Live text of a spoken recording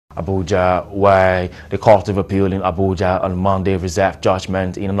Abuja, where the Court of Appeal in Abuja on Monday reserved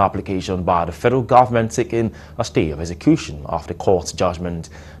judgment in an application by the federal government seeking a stay of execution of the court's judgment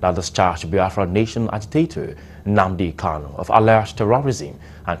that discharged Biafra Nation agitator Nnamdi Kanu of alleged terrorism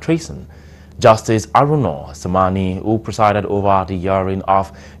and treason. Justice Aruno Samani, who presided over the hearing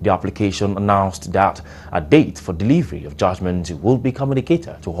of the application, announced that a date for delivery of judgment will be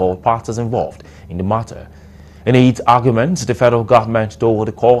communicated to all parties involved in the matter. In its arguments, the federal government told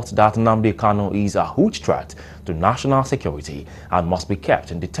the court that Nnamdi Kanu is a huge threat to national security and must be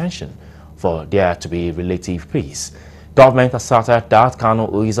kept in detention for there to be relative peace. Government asserted that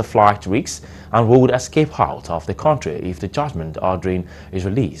Kanu is a flight risk and would escape out of the country if the judgment ordering his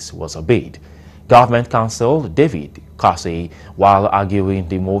release was obeyed. Government counsel David Casey, while arguing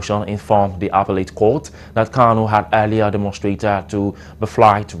the motion, informed the appellate court that Kanu had earlier demonstrated to be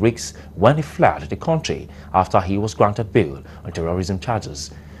flight risks when he fled the country after he was granted bail on terrorism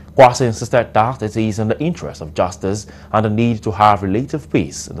charges. Kwasi insisted that it is in the interest of justice and the need to have relative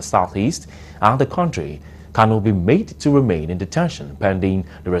peace in the southeast and the country Kanu be made to remain in detention pending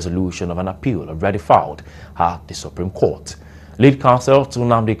the resolution of an appeal already filed at the Supreme Court. Lead counsel to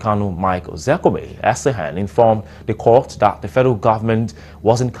Nnamdi Kanu, Mike Ozekome, SAN, informed the court that the federal government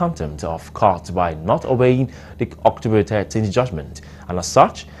was in contempt of court by not obeying the October 13th judgment and as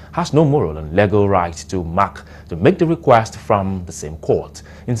such has no moral and legal right to make the request from the same court,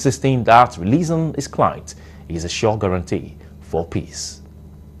 insisting that releasing his client is a sure guarantee for peace.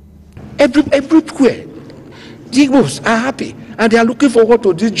 Everywhere, the Igbos are happy and they are looking forward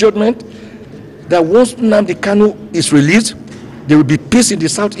to this judgment that once Nnamdi Kanu is released, there will be peace in the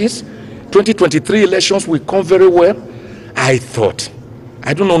southeast. 2023 elections will come very well. I thought,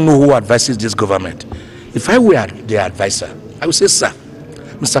 I do not know who advises this government. If I were the advisor, I would say, sir,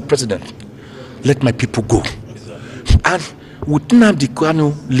 Mr. President, let my people go. And with Nnamdi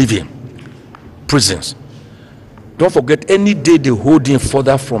Kanu leaving prisons, don't forget, any day they hold him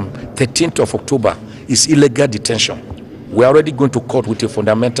further from 13th of October is illegal detention. We are already going to court with a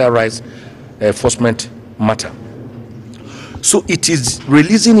fundamental rights enforcement matter. So it is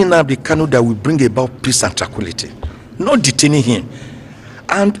releasing Nnamdi Kanu that will bring about peace and tranquility, not detaining him.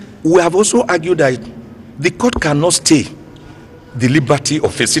 And we have also argued that the court cannot stay the liberty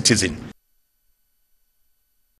of a citizen.